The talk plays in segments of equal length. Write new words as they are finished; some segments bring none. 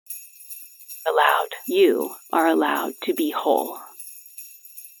Allowed. You are allowed to be whole.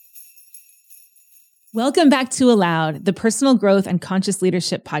 Welcome back to Allowed, the personal growth and conscious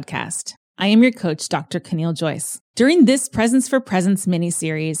leadership podcast. I am your coach, Dr. Keneal Joyce. During this Presence for Presence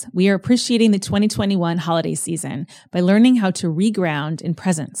mini-series, we are appreciating the 2021 holiday season by learning how to reground in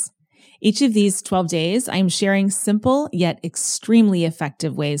presence. Each of these 12 days, I am sharing simple yet extremely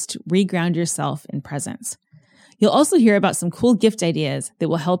effective ways to reground yourself in presence. You'll also hear about some cool gift ideas that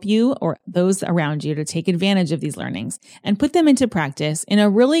will help you or those around you to take advantage of these learnings and put them into practice in a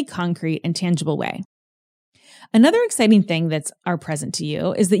really concrete and tangible way. Another exciting thing that's our present to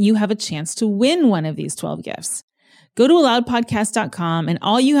you is that you have a chance to win one of these 12 gifts. Go to allowedpodcast.com and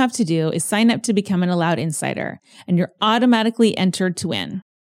all you have to do is sign up to become an Allowed Insider, and you're automatically entered to win.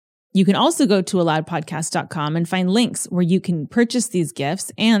 You can also go to allowedpodcast.com and find links where you can purchase these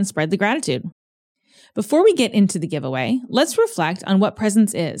gifts and spread the gratitude. Before we get into the giveaway, let's reflect on what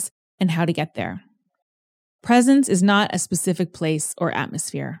presence is and how to get there. Presence is not a specific place or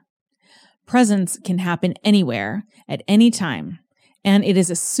atmosphere. Presence can happen anywhere, at any time, and it is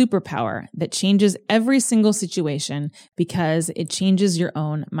a superpower that changes every single situation because it changes your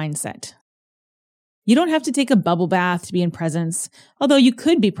own mindset. You don't have to take a bubble bath to be in presence, although you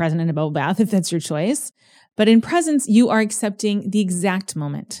could be present in a bubble bath if that's your choice. But in presence, you are accepting the exact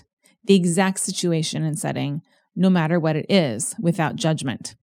moment, the exact situation and setting, no matter what it is, without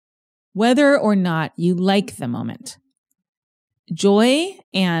judgment, whether or not you like the moment. Joy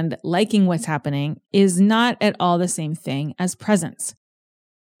and liking what's happening is not at all the same thing as presence.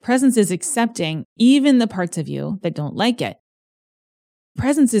 Presence is accepting even the parts of you that don't like it.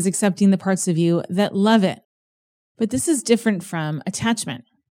 Presence is accepting the parts of you that love it. But this is different from attachment.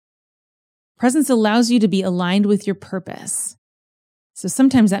 Presence allows you to be aligned with your purpose. So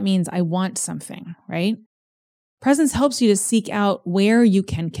sometimes that means I want something, right? Presence helps you to seek out where you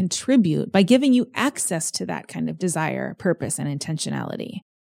can contribute by giving you access to that kind of desire, purpose, and intentionality.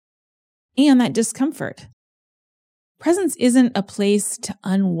 And that discomfort. Presence isn't a place to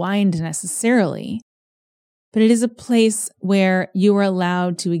unwind necessarily, but it is a place where you are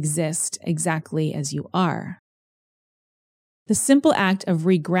allowed to exist exactly as you are. The simple act of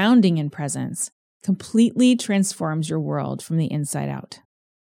regrounding in presence completely transforms your world from the inside out.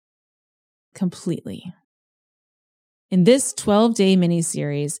 Completely. In this 12-day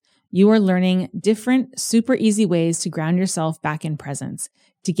mini-series, you are learning different, super easy ways to ground yourself back in presence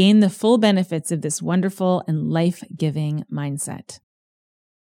to gain the full benefits of this wonderful and life-giving mindset.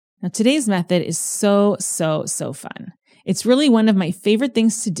 Now, today's method is so fun. It's really one of my favorite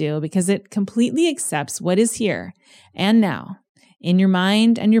things to do because it completely accepts what is here and now in your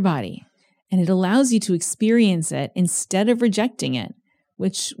mind and your body, and it allows you to experience it instead of rejecting it,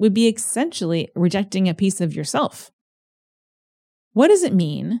 which would be essentially rejecting a piece of yourself. What does it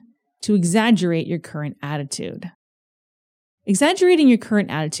mean to exaggerate your current attitude? Exaggerating your current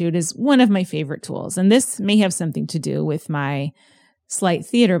attitude is one of my favorite tools, and this may have something to do with my slight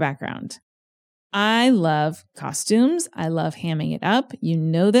theater background. I love costumes. I love hamming it up. You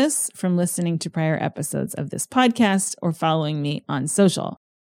know this from listening to prior episodes of this podcast or following me on social.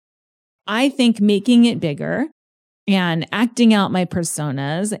 I think making it bigger and acting out my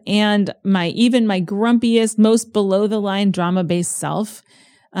personas and my grumpiest, most below the line drama-based self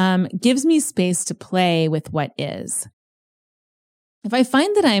gives me space to play with what is. If I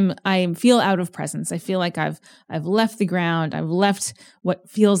find that I feel out of presence, I feel like I've left the ground, I've left what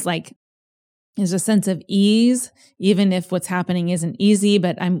feels like is a sense of ease, even if what's happening isn't easy,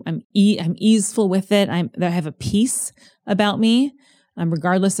 but I'm easeful with it. I have a peace about me.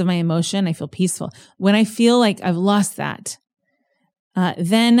 Regardless of my emotion, I feel peaceful. When I feel like I've lost that,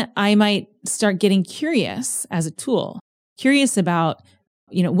 then I might start getting curious as a tool, curious about,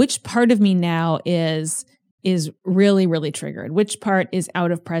 which part of me now is really, really triggered, which part is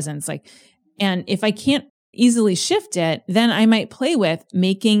out of presence. And if I can't easily shift it, then I might play with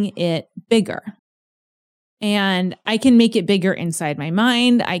making it bigger. And I can make it bigger inside my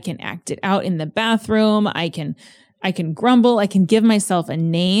mind. I can act it out in the bathroom. I can grumble. I can give myself a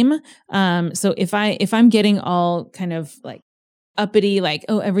name. So if I'm getting all kind of like uppity, like,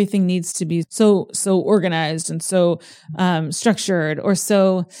 oh, everything needs to be so organized and so structured, or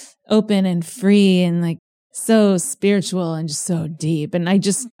so open and free and like so spiritual and just so deep. And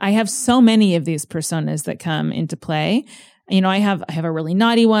I have so many of these personas that come into play. I have a really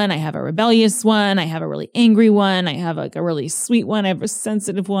naughty one. I have a rebellious one. I have a really angry one. I have like a really sweet one. I have a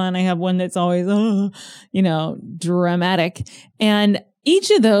sensitive one. I have one that's always, dramatic. And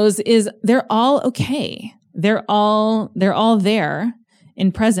each of those they're all okay. They're all there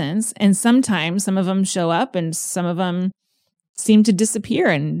in presence. And sometimes some of them show up and some of them seem to disappear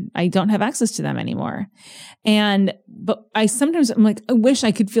and I don't have access to them anymore. But I'm like, I wish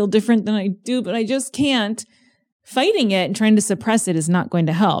I could feel different than I do, but I just can't. Fighting it and trying to suppress it is not going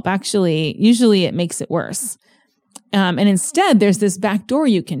to help. Actually, usually it makes it worse. And instead, there's this back door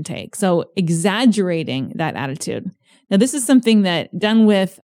you can take. So exaggerating that attitude. Now, this is something that done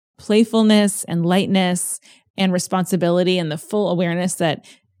with playfulness and lightness and responsibility and the full awareness that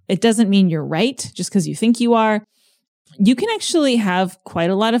it doesn't mean you're right just because you think you are. You can actually have quite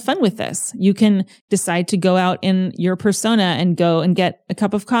a lot of fun with this. You can decide to go out in your persona and go and get a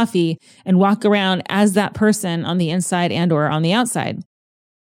cup of coffee and walk around as that person on the inside and or on the outside.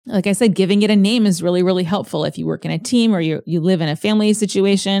 Like I said, giving it a name is really, really helpful if you work in a team or you live in a family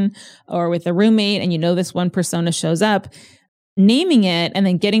situation or with a roommate and you know this one persona shows up. Naming it and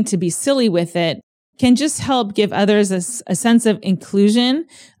then getting to be silly with it can just help give others a sense of inclusion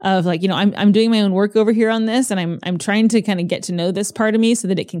of like, I'm doing my own work over here on this and I'm trying to kind of get to know this part of me so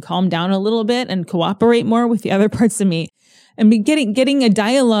that it can calm down a little bit and cooperate more with the other parts of me. And getting a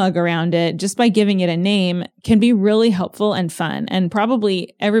dialogue around it just by giving it a name can be really helpful and fun. And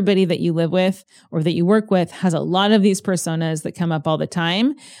probably everybody that you live with or that you work with has a lot of these personas that come up all the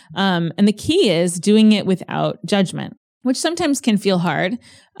time. And the key is doing it without judgment, which sometimes can feel hard.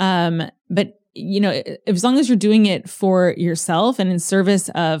 But as long as you're doing it for yourself and in service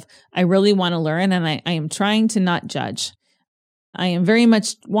of, I really want to learn and I am trying to not judge. I am very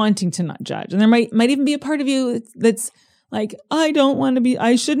much wanting to not judge. And there might even be a part of you that's like, I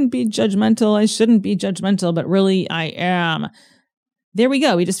shouldn't be judgmental, but really I am. There we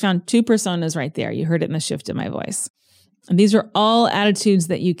go. We just found two personas right there. You heard it in the shift of my voice. And these are all attitudes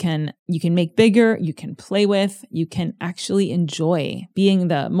that you can make bigger, you can play with, you can actually enjoy being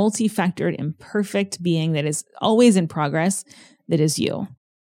the multi-factored, imperfect being that is always in progress, that is you.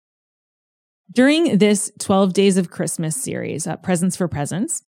 During this 12 Days of Christmas series, Presents for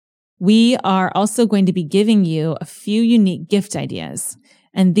Presents, we are also going to be giving you a few unique gift ideas.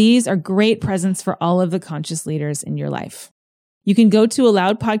 And these are great presents for all of the conscious leaders in your life. You can go to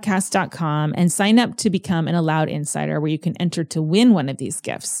aloudpodcast.com and sign up to become an Aloud Insider where you can enter to win one of these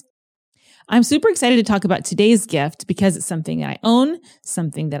gifts. I'm super excited to talk about today's gift because it's something that I own,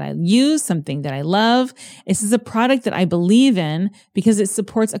 something that I use, something that I love. This is a product that I believe in because it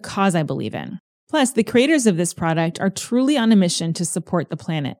supports a cause I believe in. Plus, the creators of this product are truly on a mission to support the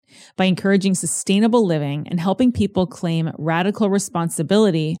planet by encouraging sustainable living and helping people claim radical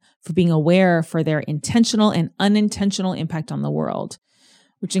responsibility for being aware for their intentional and unintentional impact on the world,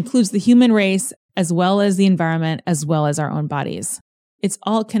 which includes the human race, as well as the environment, as well as our own bodies. It's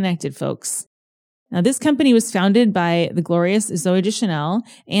all connected, folks. Now, this company was founded by the glorious Zoe Deschanel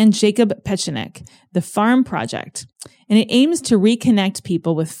and Jacob Petchenik, the Farm Project, and it aims to reconnect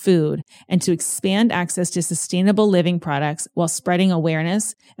people with food and to expand access to sustainable living products while spreading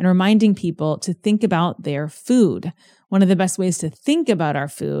awareness and reminding people to think about their food. One of the best ways to think about our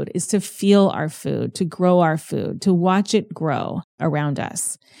food is to feel our food, to grow our food, to watch it grow around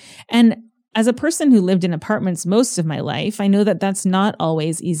us. And as a person who lived in apartments most of my life, I know that that's not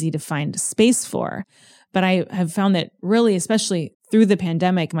always easy to find space for. But I have found that really, especially through the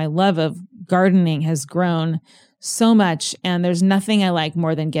pandemic, my love of gardening has grown so much. And there's nothing I like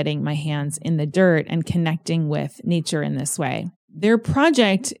more than getting my hands in the dirt and connecting with nature in this way. Their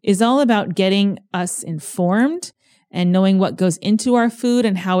project is all about getting us informed and knowing what goes into our food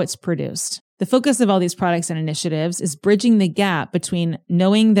and how it's produced. The focus of all these products and initiatives is bridging the gap between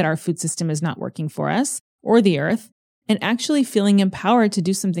knowing that our food system is not working for us or the earth and actually feeling empowered to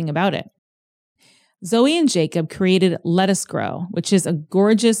do something about it. Zoe and Jacob created Lettuce Grow, which is a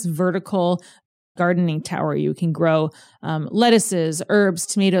gorgeous vertical gardening tower. You can grow lettuces, herbs,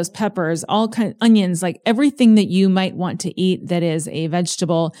 tomatoes, peppers, all kinds, onions, like everything that you might want to eat that is a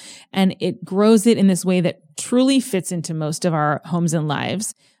vegetable. And it grows it in this way that truly fits into most of our homes and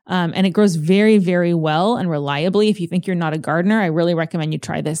lives. And it grows very, very well and reliably. If you think you're not a gardener, I really recommend you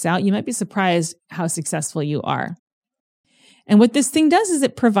try this out. You might be surprised how successful you are. And what this thing does is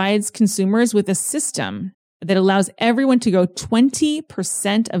it provides consumers with a system that allows everyone to grow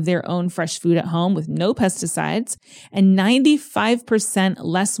 20% of their own fresh food at home with no pesticides and 95%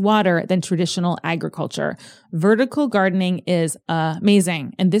 less water than traditional agriculture. Vertical gardening is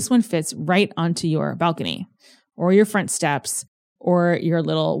amazing. And this one fits right onto your balcony or your front steps or your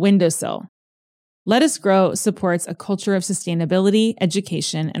little windowsill. Lettuce Grow supports a culture of sustainability,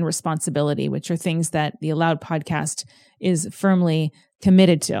 education, and responsibility, which are things that the Aloud podcast is firmly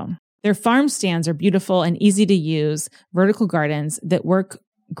committed to. Their farm stands are beautiful and easy to use vertical gardens that work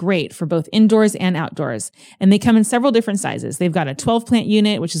great for both indoors and outdoors. And they come in several different sizes. They've got a 12-plant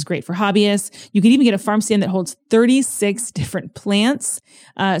unit, which is great for hobbyists. You could even get a farm stand that holds 36 different plants.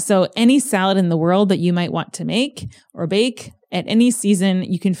 So any salad in the world that you might want to make or bake at any season,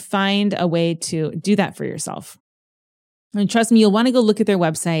 you can find a way to do that for yourself. And trust me, you'll want to go look at their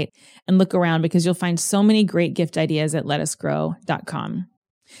website and look around because you'll find so many great gift ideas at lettusgrow.com.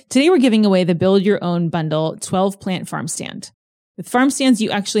 Today, we're giving away the Build Your Own Bundle 12-plant farm stand. With farm stands,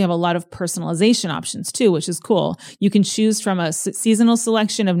 you actually have a lot of personalization options too, which is cool. You can choose from a seasonal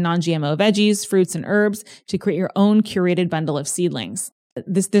selection of non-GMO veggies, fruits, and herbs to create your own curated bundle of seedlings.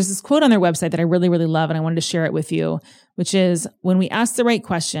 There's this quote on their website that I really, really love, and I wanted to share it with you, which is, when we ask the right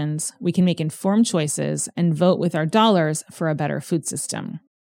questions, we can make informed choices and vote with our dollars for a better food system.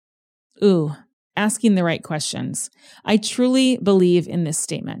 Ooh, asking the right questions. I truly believe in this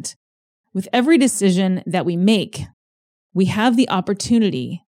statement. With every decision that we make, we have the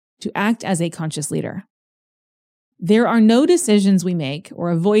opportunity to act as a conscious leader. There are no decisions we make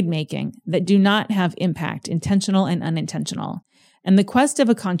or avoid making that do not have impact, intentional and unintentional. And the quest of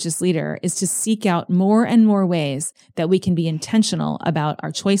a conscious leader is to seek out more and more ways that we can be intentional about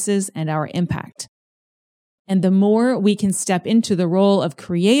our choices and our impact. And the more we can step into the role of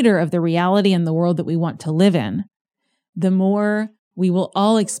creator of the reality and the world that we want to live in, the more we will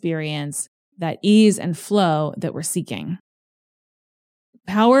all experience that ease and flow that we're seeking.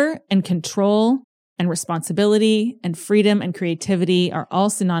 Power and control and responsibility and freedom and creativity are all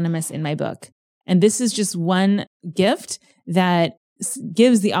synonymous in my book. And this is just one gift that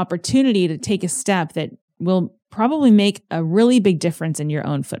gives the opportunity to take a step that will probably make a really big difference in your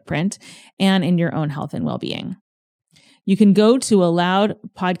own footprint and in your own health and well-being. You can go to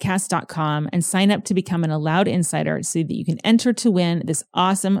alloudpodcast.com and sign up to become an Allowed Insider so that you can enter to win this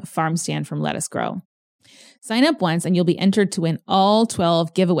awesome farm stand from Let Us Grow. Sign up once and you'll be entered to win all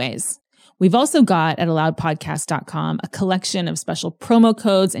 12 giveaways. We've also got at alloudpodcast.com a collection of special promo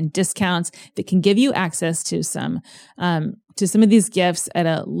codes and discounts that can give you access to some of these gifts at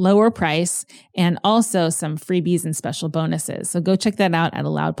a lower price and also some freebies and special bonuses. So go check that out at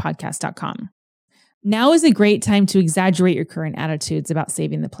alloudpodcast.com. Now is a great time to exaggerate your current attitudes about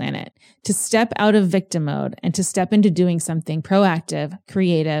saving the planet, to step out of victim mode and to step into doing something proactive,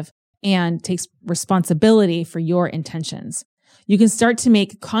 creative, and takes responsibility for your intentions. You can start to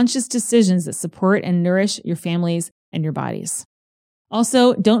make conscious decisions that support and nourish your families and your bodies.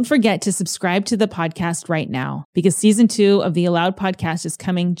 Also, don't forget to subscribe to the podcast right now because season 2 of the Allowed podcast is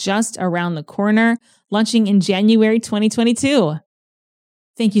coming just around the corner, launching in January 2022.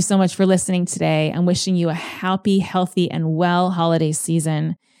 Thank you so much for listening today. I'm wishing you a happy, healthy, and well holiday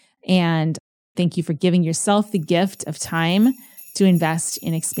season. And thank you for giving yourself the gift of time to invest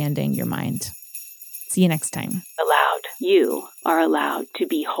in expanding your mind. See you next time. Allowed. You are allowed to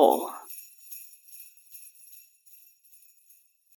be whole.